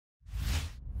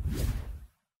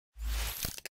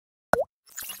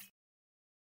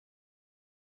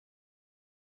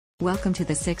Welcome to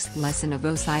the 6th lesson of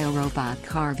OSOYOO Robot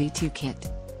Car V2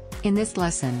 Kit. In this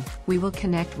lesson, we will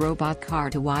connect Robot Car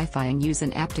to Wi-Fi and use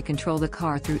an app to control the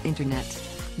car through Internet.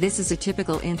 This is a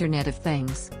typical Internet of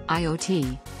Things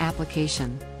 (IoT)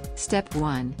 application. Step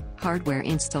 1: Hardware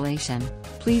installation.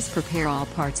 Please prepare all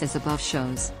parts as above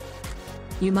shows.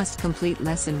 You must complete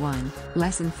Lesson 1,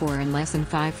 Lesson 4 and Lesson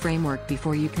 5 framework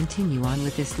before you continue on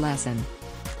with this lesson.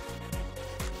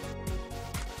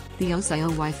 The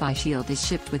OSOYOO Wi-Fi shield is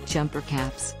shipped with jumper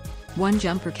caps. One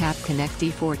jumper cap connect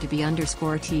D4 to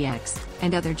B_TX,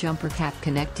 and other jumper cap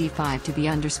connect D5 to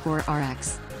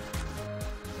B_RX.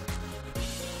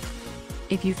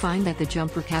 If you find that the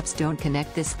jumper caps don't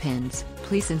connect these pins,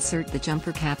 please insert the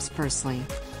jumper caps firstly.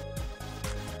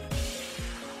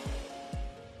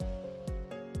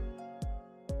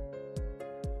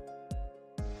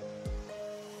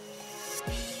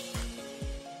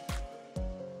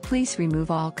 Please remove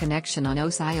all connection on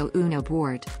OSOYOO Uno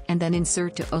board, and then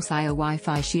insert to OSOYOO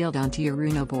Wi-Fi shield onto your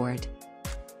Uno board.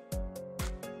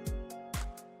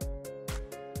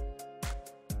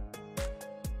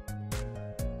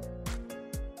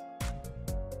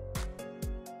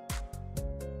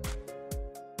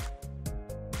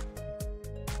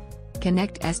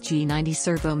 Connect SG90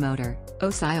 servo motor,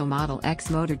 OSOYOO Model X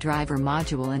motor driver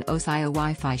module and OSOYOO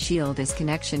Wi-Fi shield as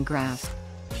connection graph.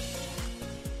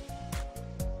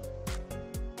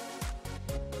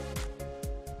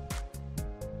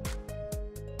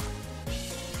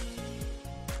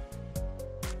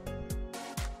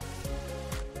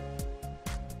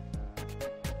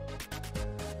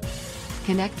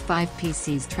 Connect 5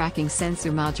 PCs tracking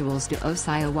sensor modules to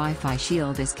OSOYOO Wi-Fi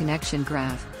shield as connection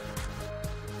graph.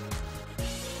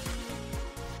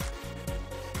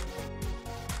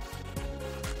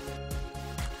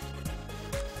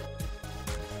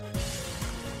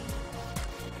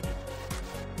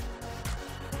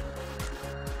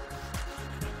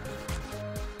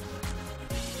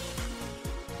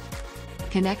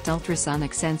 Connect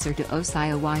ultrasonic sensor to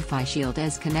OSOYOO Wi-Fi shield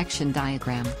as connection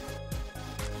diagram.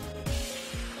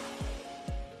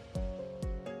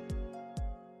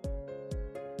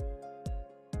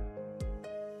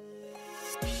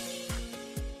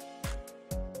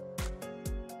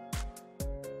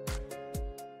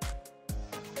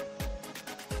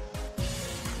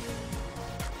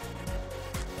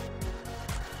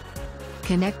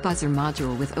 Connect buzzer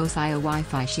module with OSOYOO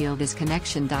Wi-Fi shield as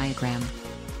connection diagram.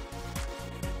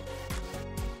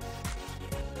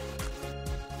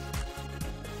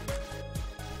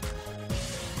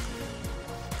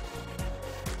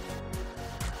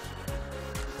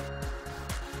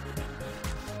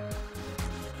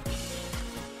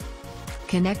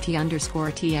 Connect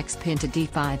E_TX pin to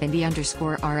D5 and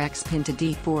E_RX pin to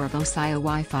D4 of OSOYOO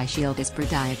Wi-Fi shield as per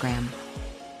diagram.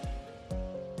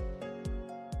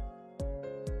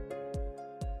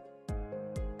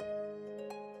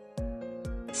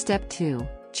 Step 2: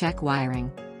 Check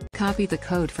wiring. Copy the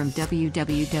code from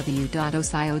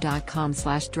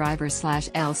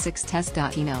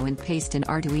www.osoyo.com/driver/l6test.eno and paste in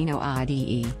Arduino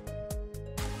IDE.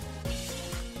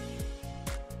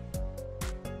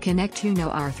 Connect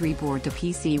Uno R3 board to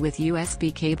PC with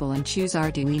USB cable and choose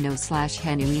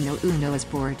Arduino/Arduino Uno as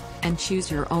board, and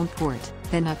choose your own port,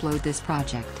 then upload this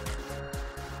project.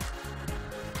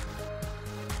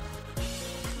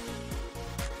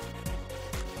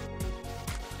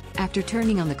 After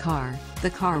turning on the car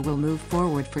will move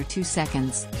forward for 2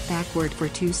 seconds, backward for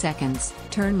 2 seconds,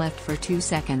 turn left for 2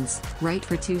 seconds, right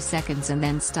for 2 seconds and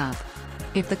then stop.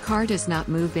 If the car does not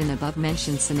move in above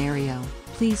mentioned scenario,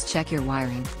 please check your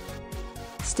wiring.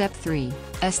 Step 3: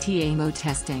 STA mode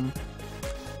testing.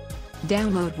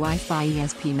 Download Wi-Fi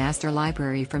ESP master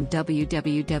library from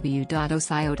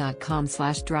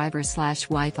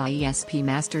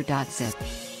www.osoyo.com/driver/wifi-espmaster.zip.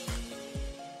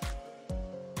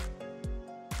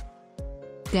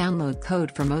 Download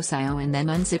code from OSOYOO and then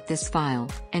unzip this file,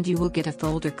 and you will get a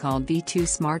folder called V2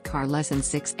 Smart Car Lesson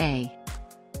 6A.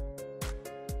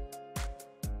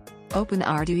 Open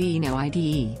Arduino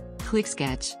IDE, click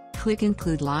Sketch, click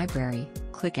Include Library,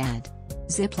 click Add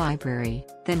Zip Library,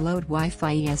 then load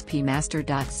Wi-Fi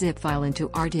espmaster.zip file into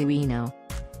Arduino.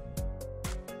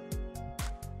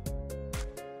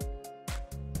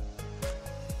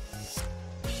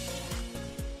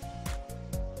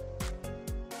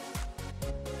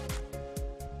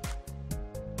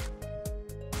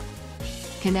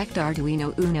 Connect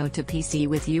Arduino Uno to PC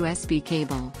with USB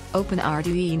cable, open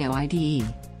Arduino IDE,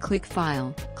 click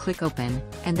File, click Open,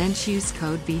 and then choose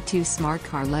code V2 Smart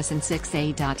Car Lesson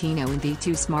 6A.eno in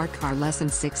V2 Smart Car Lesson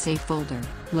 6A folder,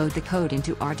 load the code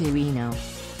into Arduino.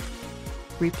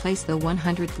 Replace the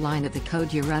 100th line of the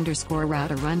code your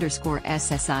 _router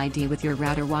SSID with your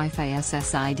router Wi-Fi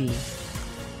SSID.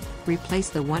 Replace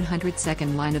the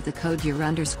 102nd line of the code your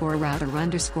router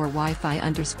Wi-Fi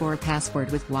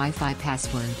password with Wi-Fi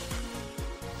password.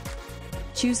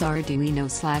 Choose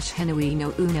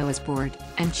Arduino/Arduino Uno as board,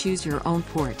 and choose your own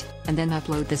port, and then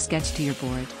upload the sketch to your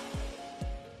board.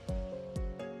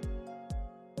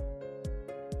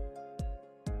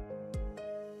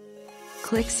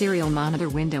 Click Serial Monitor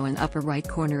window in upper right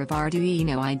corner of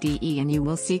Arduino IDE and you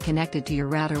will see connected to your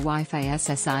router Wi-Fi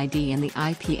SSID and the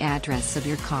IP address of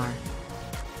your car.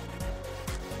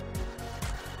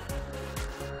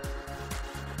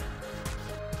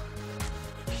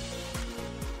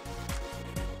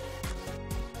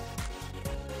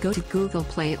 Go to Google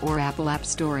Play or Apple App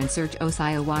Store and search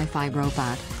OSOYOO Wi-Fi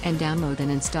Robot, and download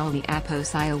and install the app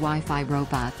OSOYOO Wi-Fi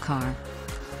Robot Car.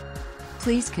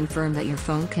 Please confirm that your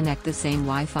phone connect the same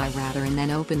Wi-Fi router and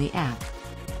then open the app.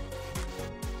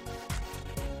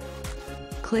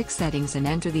 Click Settings and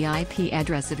enter the IP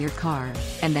address of your car,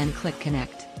 and then click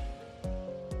Connect.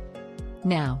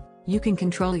 Now, you can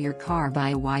control your car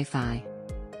via Wi-Fi.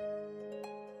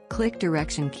 Click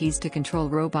direction keys to control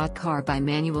robot car by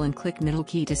manual and click middle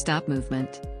key to stop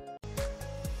movement.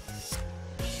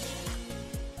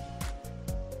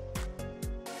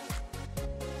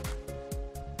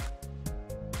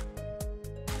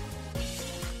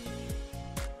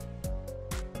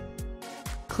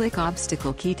 Click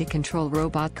obstacle key to control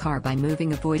robot car by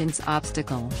moving avoidance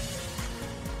obstacle.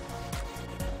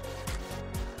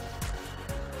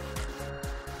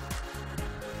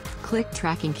 Click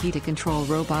tracking key to control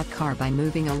robot car by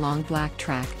moving along black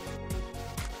track.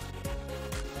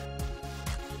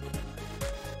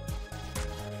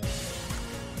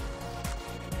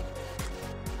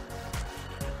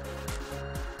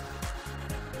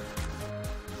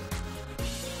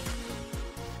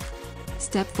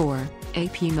 Step 4.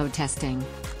 AP mode testing.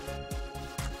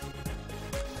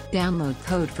 Download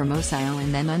code from OSOYOO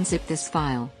and then unzip this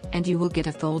file, and you will get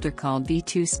a folder called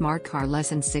V2 Smart Car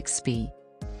Lesson 6b.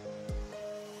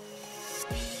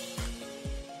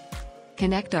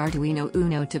 Connect Arduino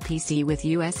Uno to PC with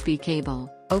USB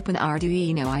cable, open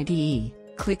Arduino IDE,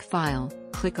 click File,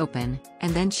 click Open,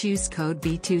 and then choose code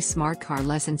V2 Smart Car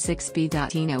Lesson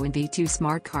 6b.ino in V2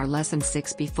 Smart Car Lesson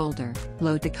 6b folder,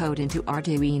 load the code into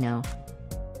Arduino.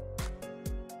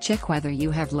 Check whether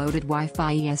you have loaded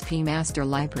Wi-Fi ESP Master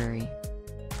Library.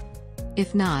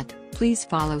 If not, please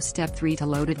follow Step 3 to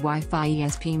loaded Wi-Fi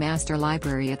ESP Master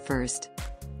Library at first.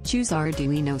 Choose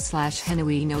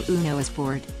Arduino/Arduino Uno as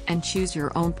board, and choose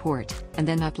your own port, and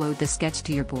then upload the sketch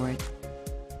to your board.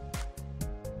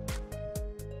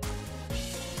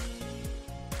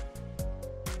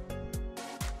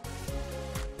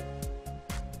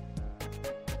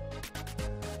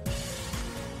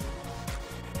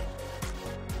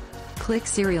 Click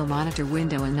Serial Monitor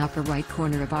window in upper right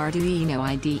corner of Arduino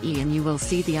IDE and you will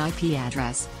see the IP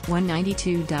address,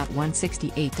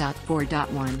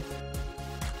 192.168.4.1.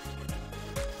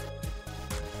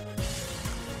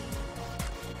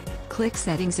 Click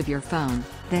Settings of your phone,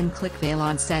 then click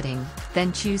VLAN setting,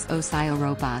 then choose OSOYOO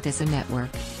Robot as a network.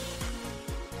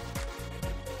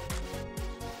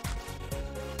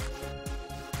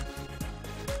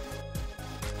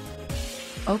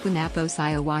 Open app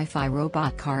OSOYOO Wi-Fi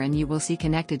Robot Car and you will see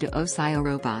connected to OSOYOO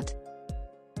Robot.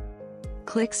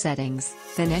 Click Settings,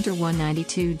 then enter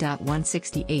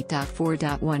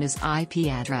 192.168.4.1 as IP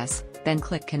address, then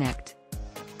click Connect.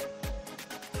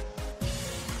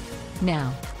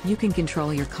 Now, you can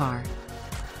control your car.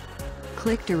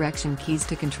 Click direction keys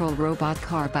to control robot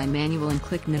car by manual and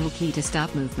click middle key to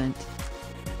stop movement.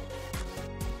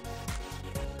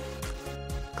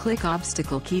 Click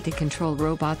obstacle key to control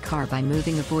robot car by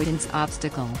moving avoidance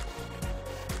obstacle.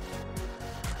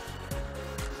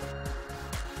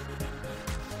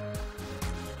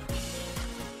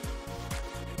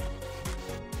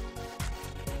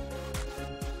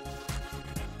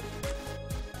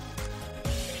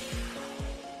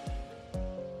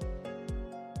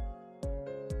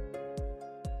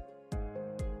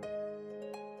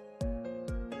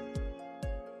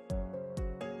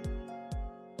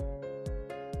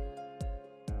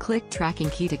 Click tracking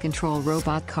key to control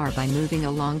robot car by moving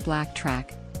along black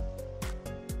track.